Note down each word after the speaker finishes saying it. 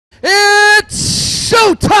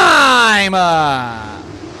showtime!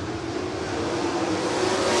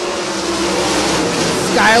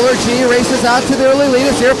 Skylar G races out to the early lead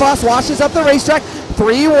as Zierfoss washes up the racetrack.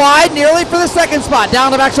 3 wide, nearly for the second spot.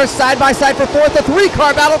 Down the backstretch, side by side for fourth. A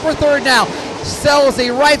 3-car battle for third now. Selzy,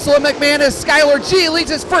 Reitzel, and McMahon as Skylar G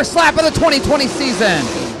leads his first lap of the 2020 season.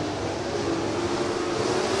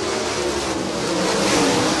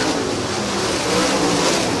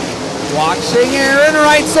 Watching Aaron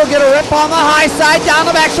Reitzel get a rip on the high side, down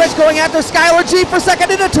the backstretch, going after Skylar G for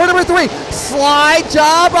second into turn number 3. Slide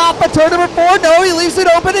job off of turn number 4. No, he leaves it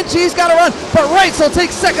open and G's got to run, but Reitzel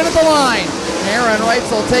takes second at the line. Aaron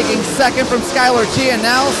Reitzel taking second from Skylar G and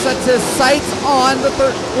now sets his sights on the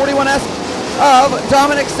 41S of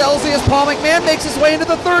Dominic Selzy as Paul McMahon makes his way into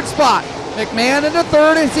the third spot. McMahon into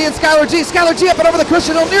third and seeing Skylar G. Skylar G up and over the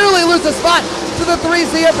cushion. He'll nearly lose the spot to the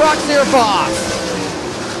 3Z of Brock Zierfoss.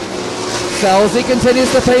 Selzy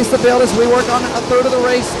continues to pace the field as we work on a third of the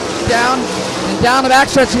race down the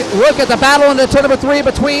backstretch. Look at the battle into turn number 3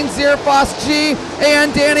 between Zierfoss G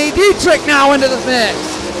and Danny Dietrich now into the mix.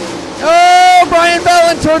 Oh, Brian Bell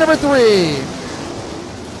in turn number 3.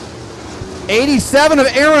 87 of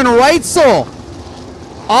Aaron Reitzel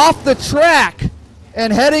off the track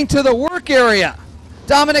and heading to the work area.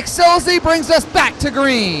 Dominic Selzy brings us back to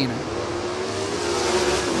green.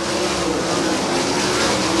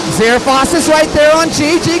 Zierfoss is right there on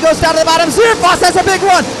G. G goes down to the bottom. Zierfoss has a big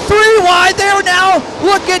run. 3 wide there now.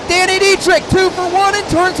 Look at Danny Dietrich. 2 for 1 in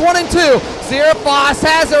turns 1 and 2. Zierfoss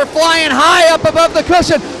has her flying high up above the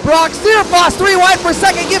cushion. Brock Zierfoss 3 wide for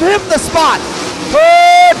second. Give him the spot.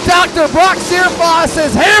 Oh, Dr. Brock Zierfoss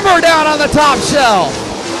is hammered down on the top shelf.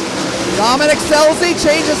 Dominic Selzy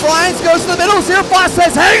changes lines, goes to the middle. Zierfoss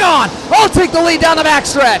says, hang on. I'll take the lead down the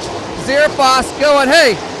backstretch. Zierfoss going,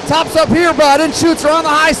 hey, tops up here, bud, and shoots her on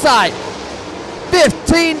the high side.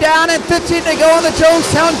 15 down and 15 to go on the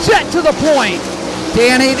Jonestown Jet to the point.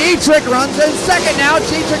 Danny Dietrich runs in second now.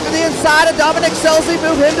 Dietrich to the inside, and Dominic Selzy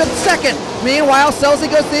move him to second. Meanwhile,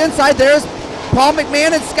 Selzy goes to the inside. There's Paul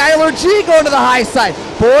McMahon and Skylar G going to the high side.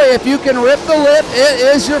 Boy, if you can rip the lip, it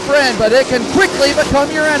is your friend, but it can quickly become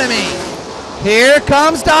your enemy. Here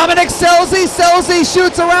comes Dominic Selzy. Selzy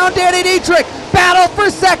shoots around Danny Dietrich. Battle for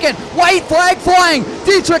second. White flag flying.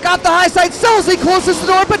 Dietrich off the high side. Selzy closes the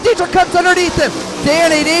door, but Dietrich cuts underneath him.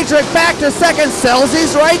 Danny Dietrich back to second.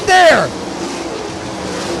 Selzy's right there.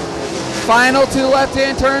 Final 2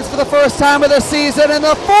 left-hand turns for the first time of the season and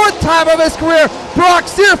the 4th time of his career. Brock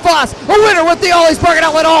Zierfoss, a winner with the Ollie's Bargain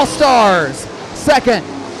Outlet All-Stars. Second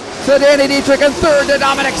to Danny Dietrich and third to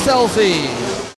Dominic Selzy.